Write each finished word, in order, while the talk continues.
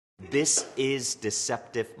This is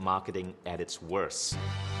deceptive marketing at its worst.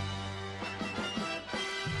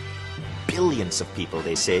 Billions of people,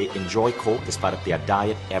 they say, enjoy Coke as part of their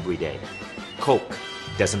diet every day. Coke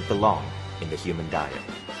doesn't belong in the human diet.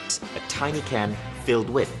 It's a tiny can filled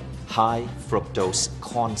with high fructose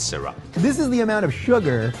corn syrup. This is the amount of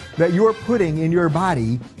sugar that you're putting in your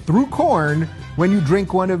body through corn when you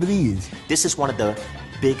drink one of these. This is one of the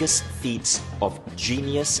biggest feats of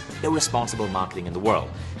genius, irresponsible marketing in the world.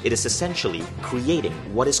 It is essentially creating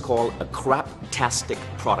what is called a craptastic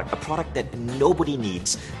product, a product that nobody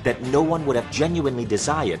needs, that no one would have genuinely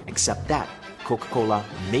desired, except that Coca-Cola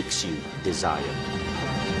makes you desire.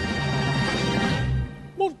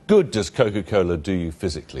 What good does Coca-Cola do you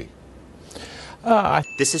physically?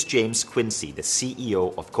 This is James Quincy, the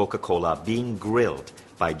CEO of Coca-Cola, being grilled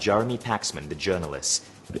by Jeremy Paxman, the journalist.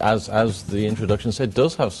 As the introduction said,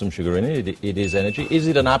 does have some sugar in it. It is energy. Is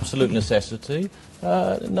it an absolute necessity?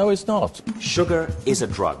 No, it's not. Sugar is a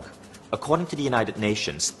drug. According to the United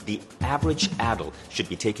Nations, the average adult should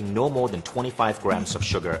be taking no more than 25 grams of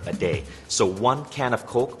sugar a day. So one can of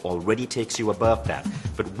Coke already takes you above that.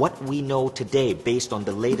 But what we know today, based on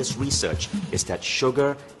the latest research, is that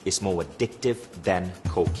sugar is more addictive than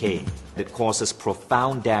cocaine. It causes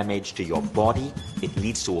profound damage to your body, it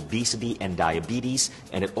leads to obesity and diabetes,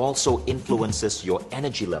 and it also influences your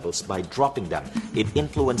energy levels by dropping them. It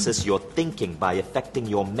influences your thinking by affecting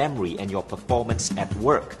your memory and your performance at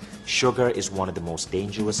work. Sugar is one of the most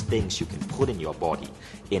dangerous things you can put in your body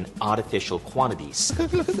in artificial quantities.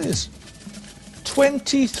 Look at this.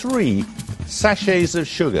 23 sachets of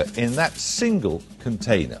sugar in that single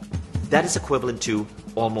container. That is equivalent to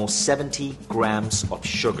almost 70 grams of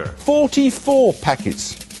sugar. 44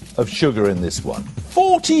 packets of sugar in this one.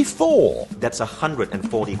 44! That's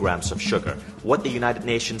 140 grams of sugar. What the United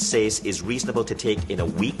Nations says is reasonable to take in a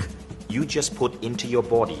week, you just put into your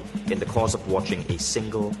body in the course of watching a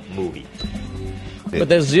single movie. But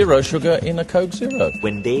there's zero sugar in a Coke Zero.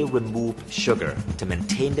 When they remove sugar to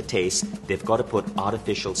maintain the taste, they've got to put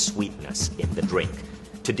artificial sweetness in the drink.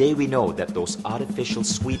 Today we know that those artificial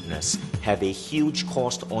sweeteners have a huge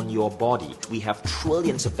cost on your body. We have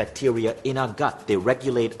trillions of bacteria in our gut. They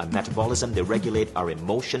regulate our metabolism, they regulate our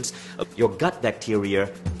emotions. Your gut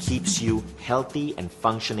bacteria keeps you healthy and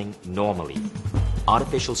functioning normally.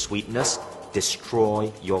 Artificial sweeteners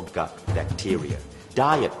destroy your gut bacteria.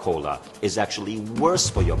 Diet Cola is actually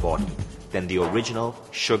worse for your body than the original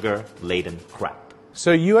sugar-laden crap.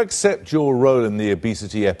 So you accept your role in the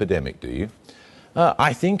obesity epidemic, do you?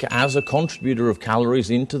 I think as a contributor of calories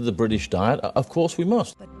into the British diet, of course we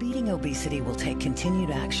must. But beating obesity will take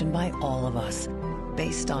continued action by all of us,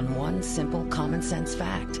 based on one simple common sense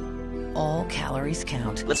fact. All calories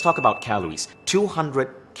count. Let's talk about calories.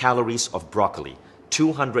 200 calories of broccoli,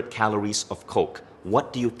 200 calories of Coke.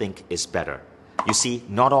 What do you think is better? You see,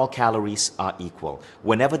 not all calories are equal.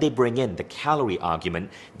 Whenever they bring in the calorie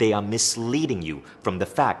argument, they are misleading you from the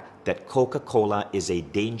fact that Coca-Cola is a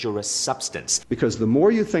dangerous substance. Because the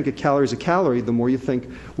more you think a calorie is a calorie, the more you think,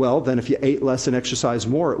 well, then if you ate less and exercised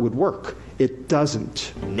more, it would work. It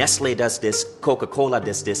doesn't. Nestle does this, Coca-Cola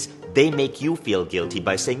does this. They make you feel guilty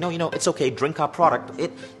by saying, no, it's okay, drink our product.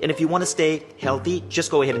 And if you want to stay healthy,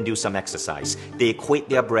 just go ahead and do some exercise. They equate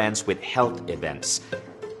their brands with health events.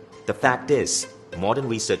 The fact is, modern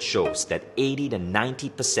research shows that 80 to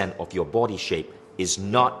 90% of your body shape is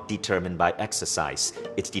not determined by exercise.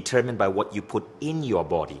 It's determined by what you put in your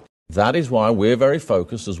body. That is why we're very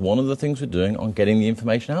focused, as one of the things we're doing, on getting the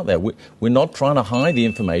information out there. We're not trying to hide the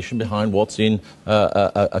information behind what's in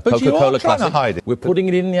a Coca-Cola Classic. Hide it. We're putting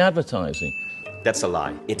it in the advertising. That's a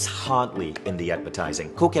lie. It's hardly in the advertising.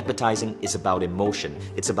 Coke advertising is about emotion.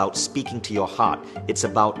 It's about speaking to your heart. It's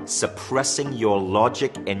about suppressing your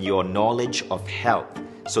logic and your knowledge of health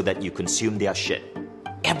so that you consume their shit.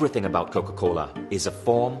 Everything about Coca-Cola is a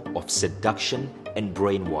form of seduction and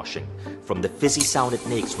brainwashing. From the fizzy sound it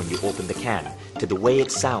makes when you open the can, to the way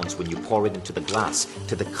it sounds when you pour it into the glass,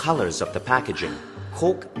 to the colors of the packaging.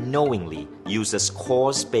 Coke knowingly uses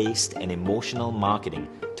cause-based and emotional marketing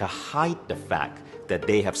to hide the fact that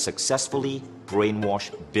they have successfully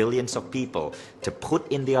brainwashed billions of people to put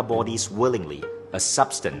in their bodies willingly a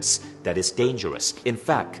substance that is dangerous. In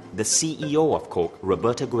fact, the CEO of Coke,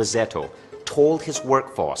 Roberto Grassetto, told his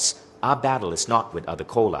workforce, our battle is not with other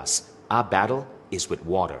colas, our battle is with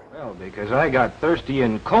water. Well, because I got thirsty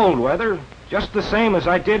in cold weather, just the same as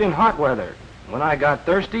I did in hot weather. When I got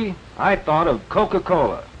thirsty, I thought of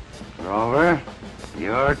Coca-Cola. Rover,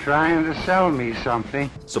 you're trying to sell me something.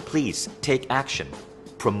 So please, take action.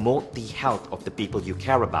 Promote the health of the people you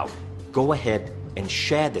care about. Go ahead and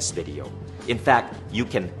share this video. In fact, you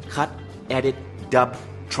can cut, edit, dub,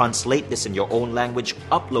 Translate this in your own language,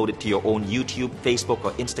 upload it to your own YouTube, Facebook,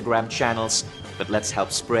 or Instagram channels, but let's help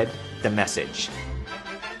spread the message.